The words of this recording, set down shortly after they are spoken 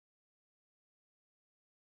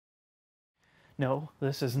No,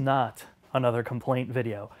 this is not another complaint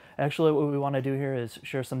video. Actually, what we want to do here is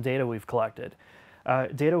share some data we've collected.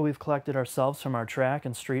 Data we've collected ourselves from our track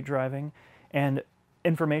and street driving, and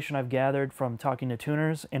information I've gathered from talking to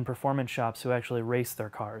tuners and performance shops who actually race their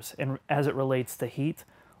cars, and as it relates to heat,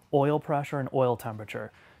 oil pressure, and oil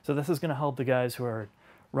temperature. So this is going to help the guys who are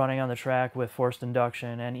running on the track with forced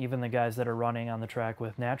induction, and even the guys that are running on the track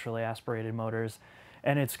with naturally aspirated motors.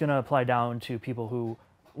 And it's going to apply down to people who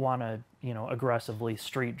want to, aggressively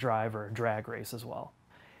street drive or drag race as well.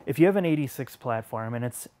 If you have an 86 platform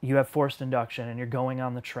and you have forced induction and you're going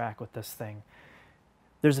on the track with this thing,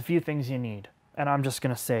 there's a few things you need. And I'm just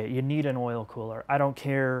going to say it. You need an oil cooler. I don't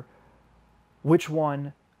care which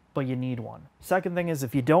one, but you need one. Second thing is,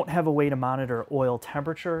 if you don't have a way to monitor oil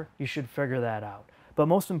temperature, you should figure that out. But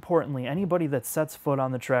most importantly, anybody that sets foot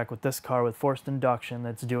on the track with this car with forced induction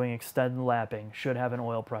that's doing extended lapping should have an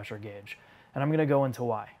oil pressure gauge. And I'm going to go into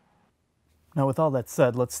why. Now, with all that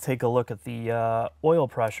said, let's take a look at the oil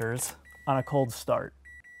pressures on a cold start.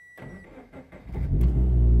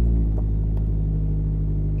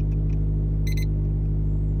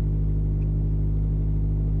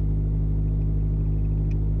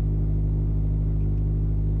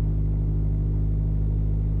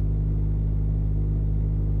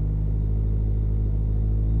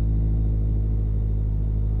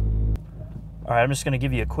 All right, I'm just going to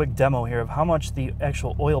give you a quick demo here of how much the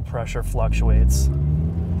actual oil pressure fluctuates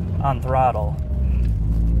on throttle.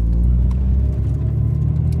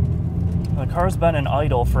 The car's been in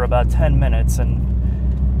idle for about 10 minutes,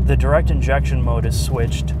 and the direct injection mode is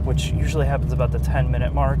switched, which usually happens about the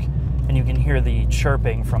 10-minute mark, and you can hear the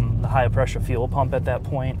chirping from the high pressure fuel pump at that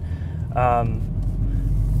point.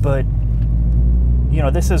 But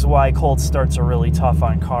this is why cold starts are really tough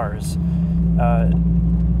on cars.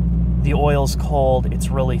 The oil's cold, it's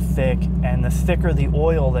really thick, and the thicker the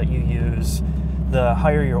oil that you use, the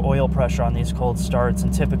higher your oil pressure on these cold starts,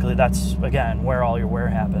 and typically that's, again, where all your wear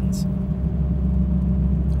happens.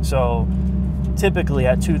 So typically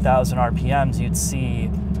at 2,000 RPMs, you'd see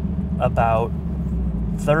about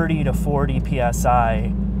 30 to 40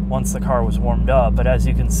 PSI once the car was warmed up, but as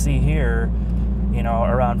you can see here,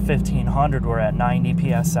 around 1,500, we're at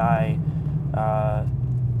 90 PSI,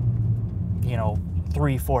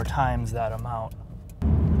 3-4 times that amount.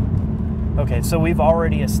 Okay, so we've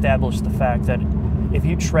already established the fact that if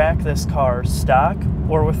you track this car stock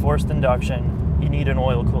or with forced induction, you need an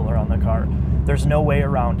oil cooler on the car. There's no way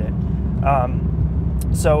around it.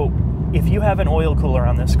 So if you have an oil cooler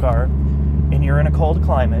on this car and you're in a cold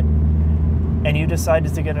climate and you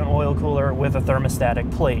decided to get an oil cooler with a thermostatic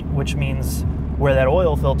plate, which means where that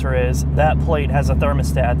oil filter is, that plate has a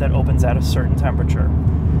thermostat that opens at a certain temperature.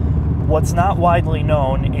 What's not widely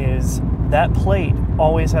known is that plate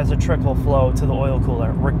always has a trickle flow to the oil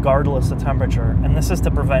cooler, regardless of temperature, and this is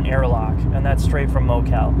to prevent airlock, and that's straight from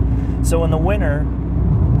Mocal. So in the winter,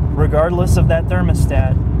 regardless of that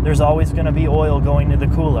thermostat, there's always going to be oil going to the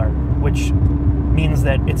cooler, which means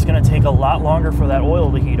that it's going to take a lot longer for that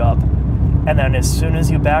oil to heat up, and then as soon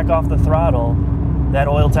as you back off the throttle, that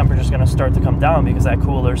oil temperature is going to start to come down because that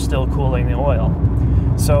cooler is still cooling the oil.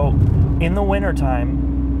 So in the wintertime,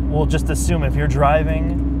 we'll just assume if you're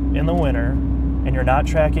driving in the winter and you're not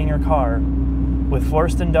tracking your car with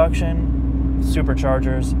forced induction,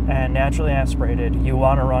 superchargers, and naturally aspirated, you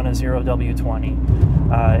want to run a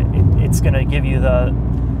 0W20. It's going to give you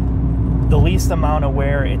the least amount of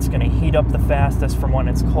wear, it's going to heat up the fastest from when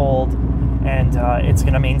it's cold, and it's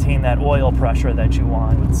going to maintain that oil pressure that you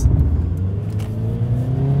want.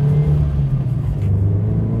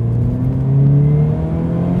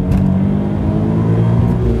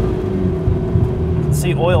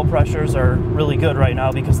 See, oil pressures are really good right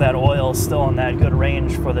now because that oil is still in that good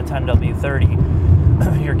range for the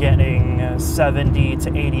 10W30. You're getting 70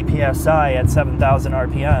 to 80 PSI at 7,000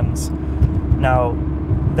 RPMs. Now,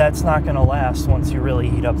 that's not going to last once you really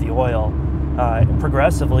heat up the oil.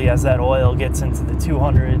 Progressively, as that oil gets into the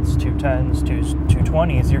 200s, 210s,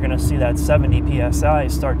 220s, you're going to see that 70 PSI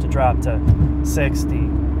start to drop to 60,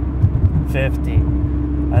 50.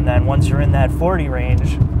 And then once you're in that 40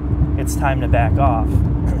 range, it's time to back off.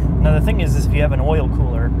 Now the thing is if you have an oil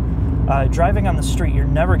cooler, driving on the street, you're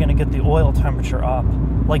never going to get the oil temperature up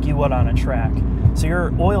like you would on a track. So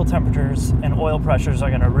your oil temperatures and oil pressures are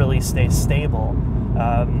going to really stay stable.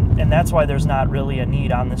 And that's why there's not really a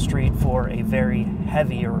need on the street for a very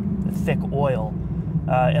heavy or thick oil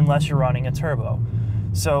unless you're running a turbo.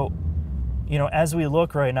 So, as we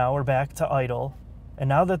look right now, we're back to idle. And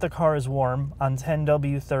now that the car is warm on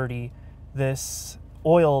 10W30, this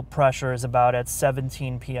oil pressure is about at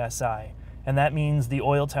 17 PSI. and that means the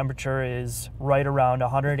oil temperature is right around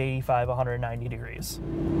 185, 190 degrees.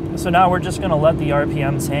 So now we're just going to let the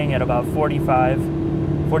RPMs hang at about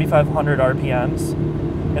 4,500 RPMs,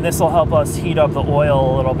 and this will help us heat up the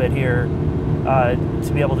oil a little bit here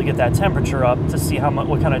to be able to get that temperature up to see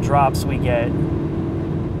what kind of drops we get.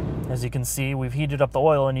 As you can see, we've heated up the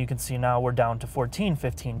oil, and you can see now we're down to 15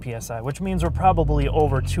 psi, which means we're probably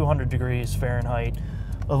over 200 degrees Fahrenheit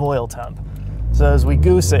of oil temp. So as we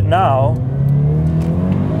goose it now,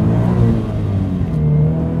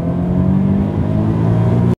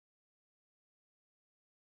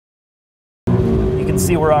 you can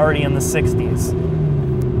see we're already in the 60s,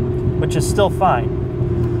 which is still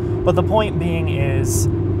fine. But the point being is,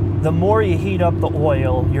 the more you heat up the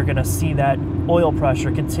oil, you're going to see that oil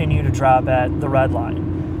pressure continue to drop at the red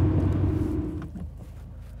line.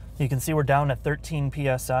 You can see we're down at 13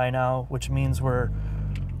 psi now, which means we're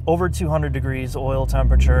over 200 degrees oil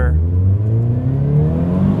temperature,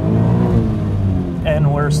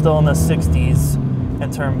 and we're still in the 60s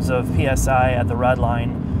in terms of psi at the red line,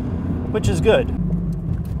 which is good.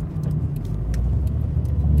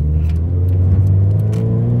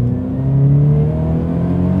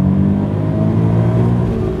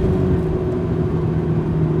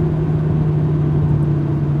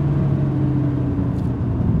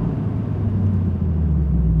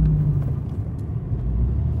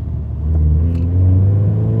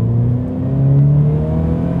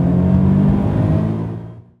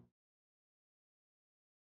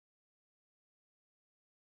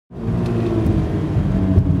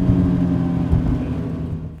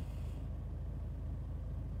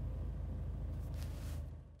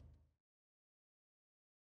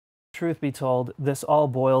 Truth be told, this all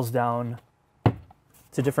boils down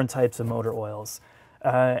to different types of motor oils,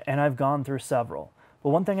 and I've gone through several. But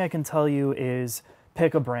one thing I can tell you is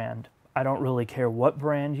pick a brand. I don't really care what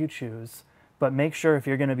brand you choose, but make sure if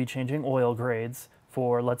you're going to be changing oil grades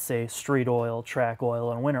for, let's say, street oil, track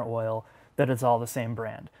oil, and winter oil, that it's all the same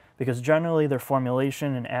brand. Because generally their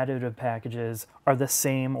formulation and additive packages are the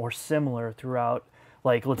same or similar throughout.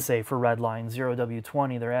 Like, let's say for Redline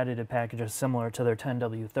 0W20, their additive package is similar to their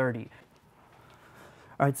 10W30.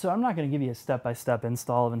 All right, so I'm not going to give you a step-by-step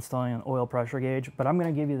install of installing an oil pressure gauge, but I'm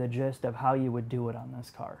going to give you the gist of how you would do it on this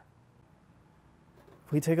car.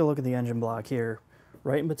 If we take a look at the engine block here,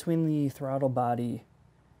 right in between the throttle body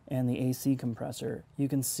and the AC compressor, you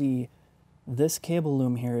can see this cable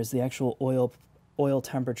loom here is the actual oil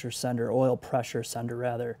temperature sender, oil pressure sender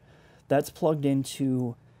rather. That's plugged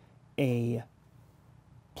into a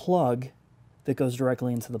plug that goes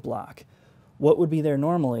directly into the block. What would be there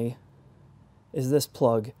normally is this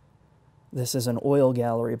plug. This is an oil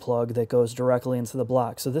gallery plug that goes directly into the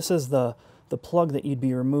block. So this is the plug that you'd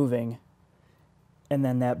be removing, and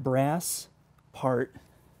then that brass part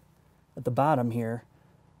at the bottom here,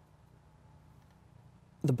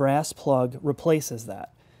 the brass plug replaces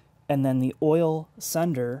that, and then the oil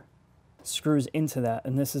sender screws into that,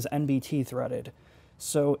 and this is NBT threaded.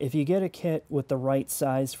 So if you get a kit with the right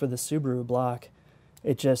size for the Subaru block,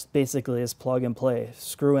 it just basically is plug and play.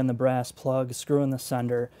 Screw in the brass plug, screw in the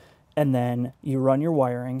sender, and then you run your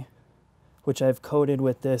wiring, which I've coated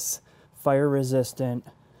with this fire-resistant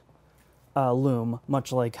loom,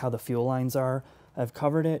 much like how the fuel lines are. I've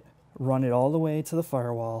covered it, run it all the way to the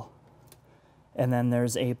firewall, and then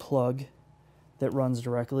there's a plug that runs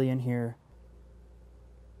directly in here.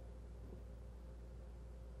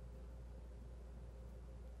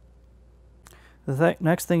 The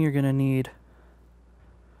next thing you're going to need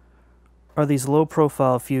are these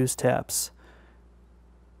low-profile fuse taps.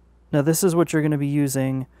 Now this is what you're going to be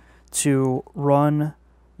using to run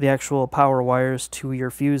the actual power wires to your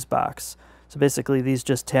fuse box. So basically these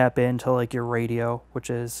just tap into like your radio, which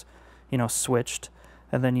is, you know, switched,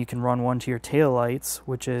 and then you can run one to your tail lights,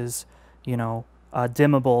 which is, you know,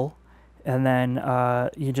 dimmable, and then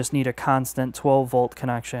you just need a constant 12-volt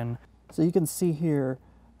connection. So you can see here,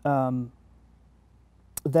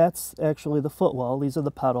 that's actually the footwell. These are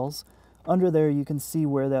the pedals. Under there you can see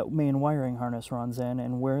where that main wiring harness runs in,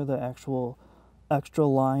 and where the actual extra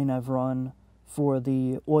line I've run for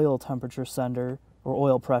the oil temperature sender or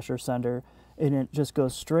oil pressure sender, and it just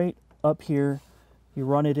goes straight up here. You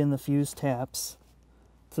run it in the fuse taps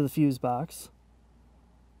to the fuse box.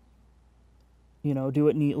 You know, do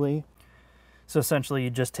it neatly. So essentially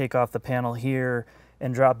you just take off the panel here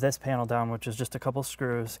and drop this panel down, which is just a couple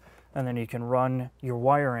screws, and then you can run your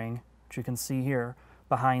wiring, which you can see here,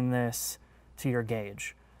 behind this to your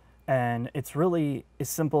gauge. And it's really as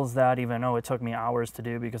simple as that, even though it took me hours to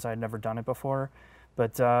do because I'd never done it before.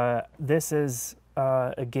 But this is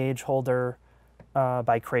a gauge holder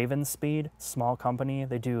by Craven Speed, small company.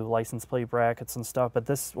 They do license plate brackets and stuff, but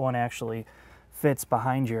this one actually fits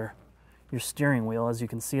behind your steering wheel, as you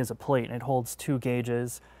can see, as a plate, and it holds 2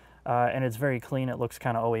 gauges, and it's very clean. It looks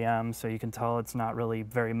kind of OEM, so you can tell it's not really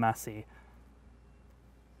very messy.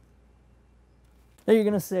 Now you're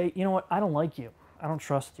gonna say, you know what, I don't like you, I don't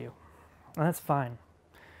trust you, and that's fine.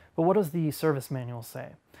 But what does the service manual say?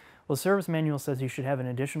 Well, the service manual says you should have an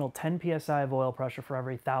additional 10 psi of oil pressure for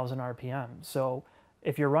every 1,000 RPM. So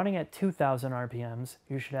if you're running at 2,000 RPMs,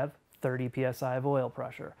 you should have 30 psi of oil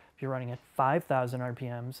pressure. If you're running at 5,000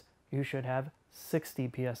 RPMs, you should have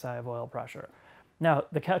 60 psi of oil pressure. Now,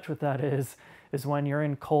 the catch with that is when you're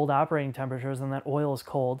in cold operating temperatures and that oil is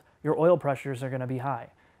cold, your oil pressures are going to be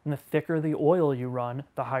high. And the thicker the oil you run,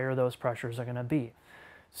 the higher those pressures are going to be.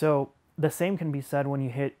 So the same can be said when you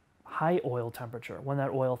hit high oil temperature. When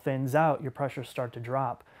that oil thins out, your pressures start to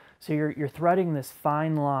drop. So you're threading this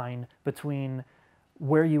fine line between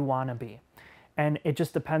where you want to be. And it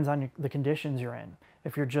just depends on the conditions you're in.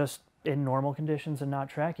 If you're just in normal conditions and not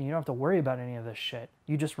tracking, you don't have to worry about any of this shit.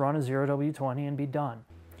 You just run a 0W20 and be done.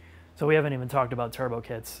 So we haven't even talked about turbo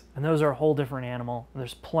kits, and those are a whole different animal.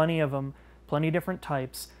 There's plenty of them, plenty of different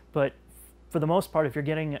types, but for the most part, if you're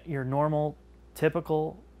getting your normal,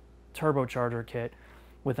 typical turbocharger kit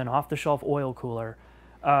with an off-the-shelf oil cooler,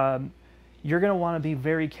 you're going to want to be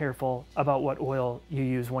very careful about what oil you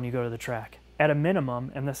use when you go to the track. At a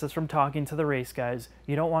minimum, and this is from talking to the race guys,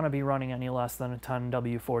 you don't want to be running any less than a 10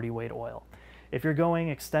 W40 weight oil. If you're going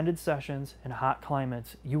extended sessions in hot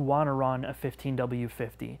climates, you want to run a 15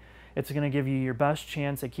 W50. It's going to give you your best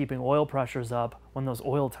chance at keeping oil pressures up when those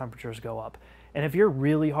oil temperatures go up. And if you're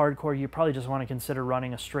really hardcore, you probably just want to consider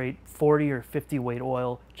running a straight 40 or 50 weight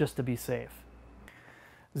oil just to be safe.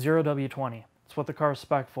 0W20, it's what the car is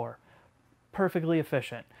spec'd for. Perfectly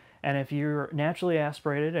efficient. And if you're naturally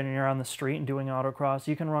aspirated and you're on the street and doing autocross,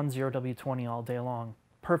 you can run 0W20 all day long.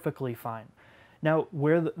 Perfectly fine. Now,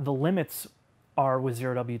 where the limits are with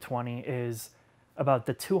 0W20 is about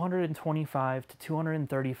the 225 to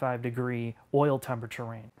 235 degree oil temperature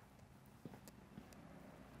range.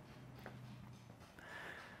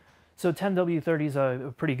 So 10W30 is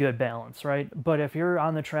a pretty good balance, right? But if you're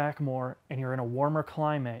on the track more and you're in a warmer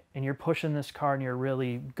climate and you're pushing this car and you're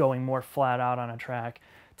really going more flat out on a track,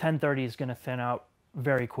 1030 is going to thin out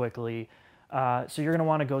very quickly. So you're going to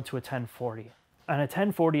want to go to a 1040. And a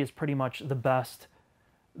 1040 is pretty much the best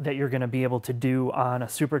that you're going to be able to do on a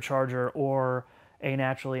supercharger or a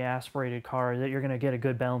naturally aspirated car, that you're going to get a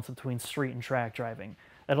good balance between street and track driving.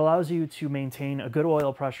 It allows you to maintain a good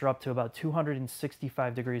oil pressure up to about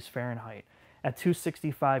 265 degrees Fahrenheit. At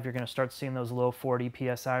 265, you're going to start seeing those low 40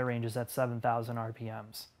 psi ranges at 7,000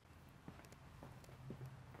 RPMs.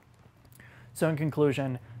 So in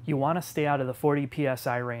conclusion, you want to stay out of the 40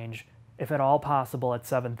 psi range, if at all possible, at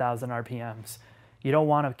 7,000 RPMs. You don't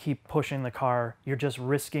want to keep pushing the car. You're just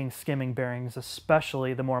risking skimming bearings,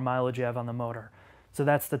 especially the more mileage you have on the motor. So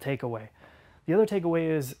that's the takeaway. The other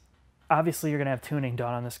takeaway is, obviously you're going to have tuning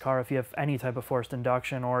done on this car if you have any type of forced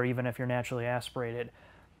induction or even if you're naturally aspirated.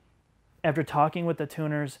 After talking with the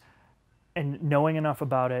tuners and knowing enough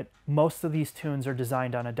about it, most of these tunes are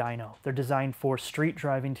designed on a dyno. They're designed for street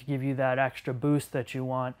driving to give you that extra boost that you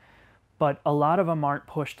want, but a lot of them aren't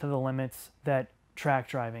pushed to the limits that track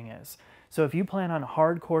driving is. So if you plan on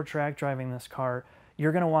hardcore track driving this car,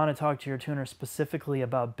 you're going to want to talk to your tuner specifically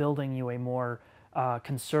about building you a more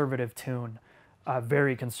conservative tune,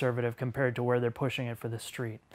 very conservative compared to where they're pushing it for the street.